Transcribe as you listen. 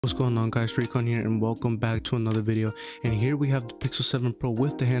What's going on, guys? Recon here and welcome back to another video. And here we have the Pixel 7 Pro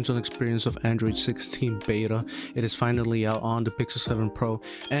with the hands-on experience of Android 16 beta. It is finally out on the Pixel 7 Pro,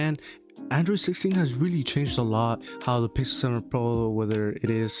 and Android 16 has really changed a lot. How the Pixel 7 Pro, whether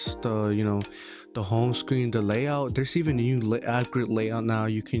it is the home screen, the layout, there's even a new app grid layout now.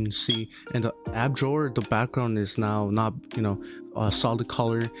 You can see, and the app drawer, the background is now not a solid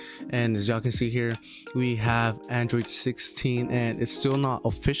color. And as y'all can see here, we have Android 16, and it's still not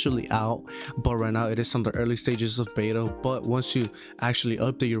officially out, but right now it is on the early stages of beta. But once you actually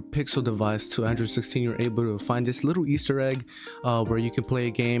update your Pixel device to Android 16, you're able to find this little Easter egg where you can play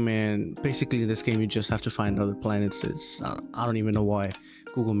a game, and basically in this game you just have to find other planets. I don't even know why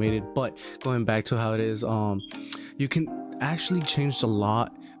Google made it, but going back to how it is, you can actually change a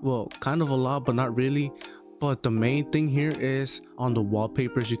lot, well, kind of a lot, but not really. But the main thing here is on the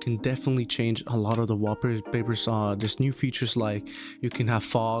wallpapers. You can definitely change a lot of the wallpapers. There's new features like you can have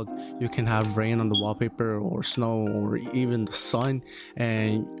fog, you can have rain on the wallpaper, or snow, or even the sun.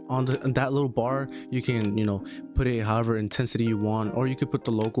 And on that little bar, you can put it however intensity you want, or you could put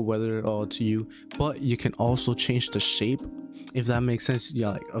the local weather to you. But you can also change the shape, if that makes sense, yeah,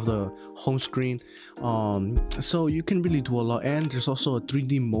 like of the home screen. So you can really do a lot. And there's also a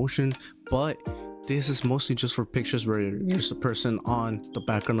 3D motion, but this is mostly just for pictures where there's a person on the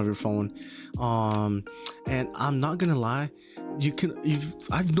background of your phone. And I'm not gonna lie,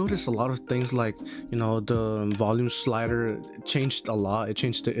 I've noticed a lot of things, like the volume slider changed a lot.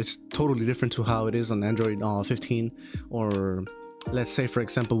 It's totally different to how it is on Android 15, or let's say, for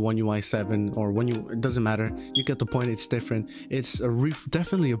example, One UI 7, or it doesn't matter, you get the point. It's different. It's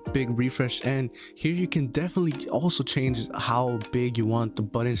definitely a big refresh. And here you can definitely also change how big you want the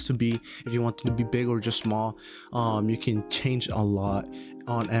buttons to be, if you want them to be big or just small. You can change a lot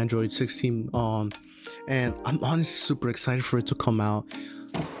on Android 16, and I'm honestly super excited for it to come out.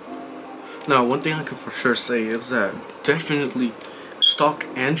 Now, one thing I can for sure say is that definitely stock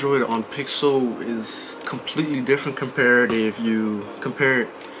Android on Pixel is completely different compared if you compare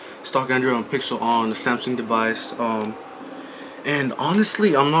stock Android on Pixel on the Samsung device. And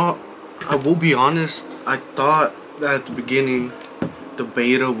honestly, I will be honest, I thought that at the beginning the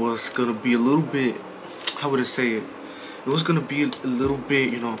beta was gonna be a little bit, how would I say it, was gonna be a little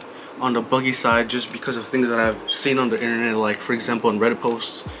bit on the buggy side, just because of things that I've seen on the internet, like for example on Reddit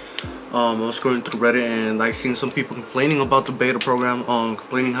posts. I was scrolling through Reddit, and I seen some people complaining about the beta program,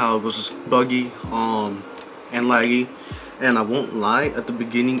 complaining how it was buggy and laggy. And I won't lie, at the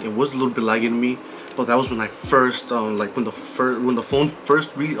beginning it was a little bit laggy to me, but that was when I first like when the phone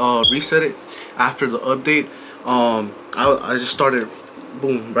first reset it after the update. I just started,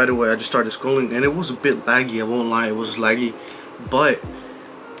 boom, right away I just started scrolling, and it was a bit laggy. I won't lie, it was laggy, but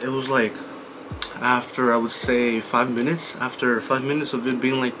it was like after, I would say, 5 minutes, after 5 minutes of it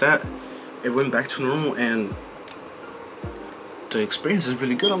being like that, it went back to normal, and the experience is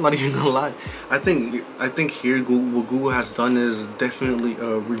really good. I'm not even gonna lie. I think here what Google has done is definitely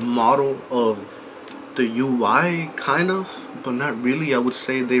a remodel of the UI, kind of, but not really. I would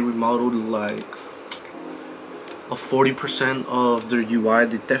say they remodeled like a 40% of their UI.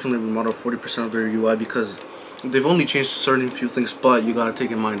 They definitely remodeled 40% of their UI, because they've only changed certain few things. But you gotta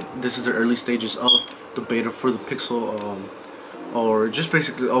take in mind, this is the early stages of the beta for the Pixel, or just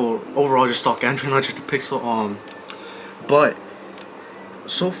basically, overall just stock Android, not just the Pixel. But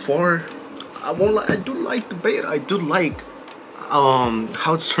so far, I won't lie, I do like the beta. I do like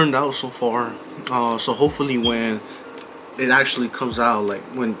how it's turned out so far. So hopefully when it actually comes out, like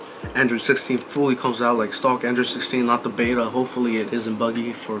when Android 16 fully comes out, like stock Android 16, not the beta, hopefully it isn't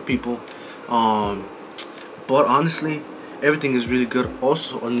buggy for people. But honestly, everything is really good.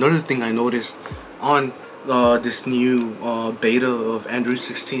 Also, another thing I noticed on this new beta of Android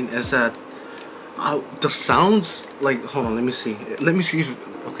 16 is that the sounds, like, hold on, let me see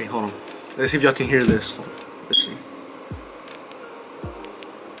if, okay, hold on, let's see if y'all can hear this. Let's see.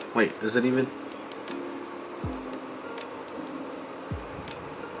 Wait, is it even?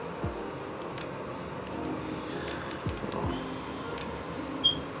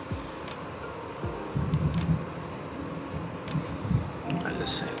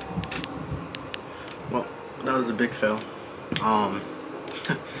 Let's see. Well, that was a big fail.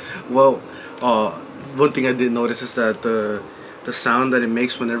 Well, one thing I did notice is that the sound that it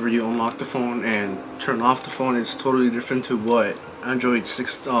makes whenever you unlock the phone and turn off the phone is totally different to what Android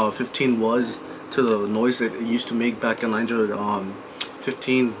 15 was, to the noise that it used to make back in Android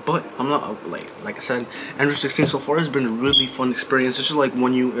 15, but I'm not like I said, Android 16 so far has been a really fun experience. It's just like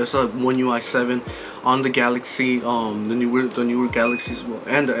it's like One UI 7 on the Galaxy, the newer Galaxies, well,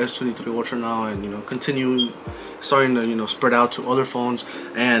 and the S23 Ultra now, and starting to spread out to other phones.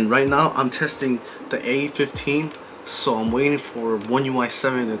 And right now I'm testing the A15, so I'm waiting for One UI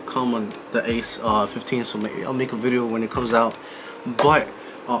 7 to come on the A15. So maybe I'll make a video when it comes out, but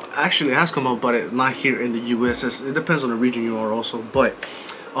actually it has come out, but not here in the US. It depends on the region you are also. But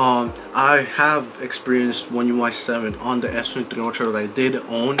I have experienced One UI 7 on the S23 Ultra that I did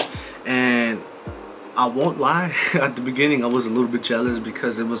own, and I won't lie, at the beginning I was a little bit jealous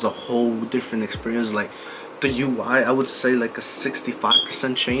because it was a whole different experience. Like the UI, I would say like a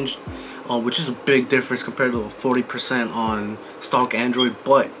 65% change, which is a big difference compared to a 40% on stock Android.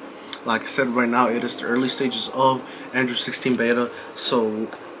 But like I said, right now it is the early stages of Android 16 beta, so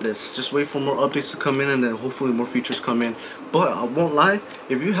let's just wait for more updates to come in, and then hopefully more features come in. But I won't lie,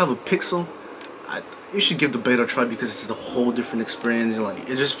 if you have a Pixel, you should give the beta a try because it's a whole different experience. Like,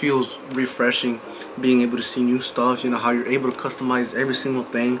 it just feels refreshing being able to see new stuff, how you're able to customize every single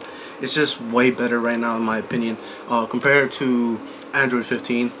thing. It's just way better right now in my opinion, compared to Android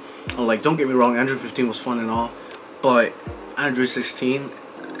 15. Like, don't get me wrong, Android 15 was fun and all, but Android 16,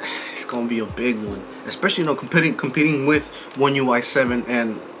 it's gonna be a big one, especially competing with One UI 7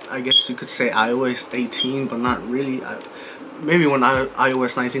 and I guess you could say iOS 18, but not really. Maybe when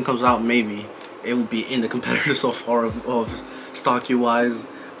iOS 19 comes out, maybe it will be in the competitor so far of stock UIs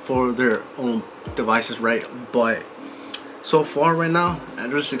for their own devices, right? But so far right now,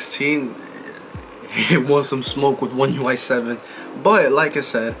 Android 16, it wants some smoke with One UI 7. But like I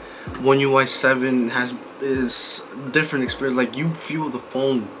said, One UI 7 is different experience. Like, you feel the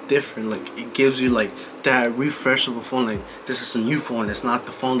phone different. Like, it gives you like that refresh of a phone. Like, this is a new phone. It's not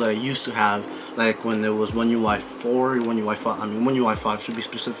the phone that I used to have, like when there was One UI 4, One UI 5. I mean, One UI 5 should be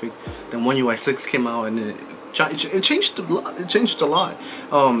specific. Then One UI 6 came out, and it changed a lot. It changed a lot.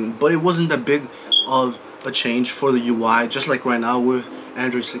 But it wasn't that big of a change for the UI, just like right now with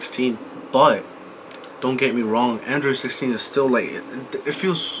Android 16. But don't get me wrong, Android 16 is still like it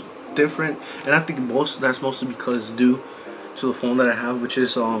feels different, and I think that's mostly because due to the phone that I have, which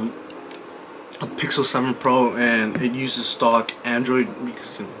is a Pixel 7 Pro, and it uses stock Android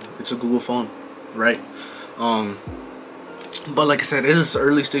because it's a Google phone, right? But like I said, it is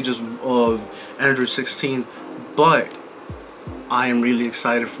early stages of Android 16, but I am really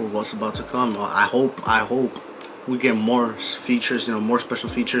excited for what's about to come. I hope we get more features, more special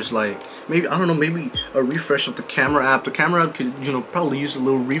features, like maybe, I don't know, maybe a refresh of the camera app. The camera app could, probably use a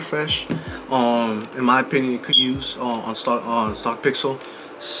little refresh. In my opinion, it could use on stock Pixel.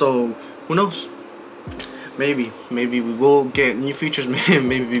 So who knows? Maybe we will get new features.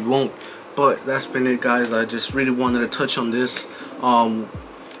 Maybe we won't. But that's been it, guys. I just really wanted to touch on this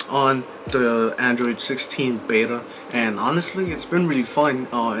on the Android 16 beta, and honestly, it's been really fun.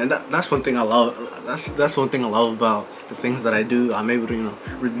 And that's one thing I love. That's one thing I love about the things that I do. I'm able to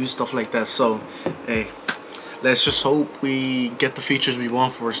review stuff like that. So hey, let's just hope we get the features we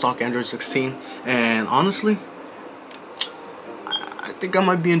want for stock Android 16. And honestly, I think I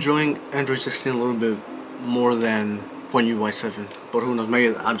might be enjoying Android 16 a little bit more than One UI 7. But who knows?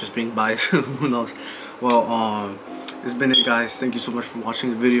 Maybe I'm just being biased. Who knows? Well, it's been it, guys. Thank you so much for watching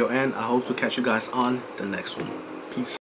the video, and I hope to catch you guys on the next one. Peace.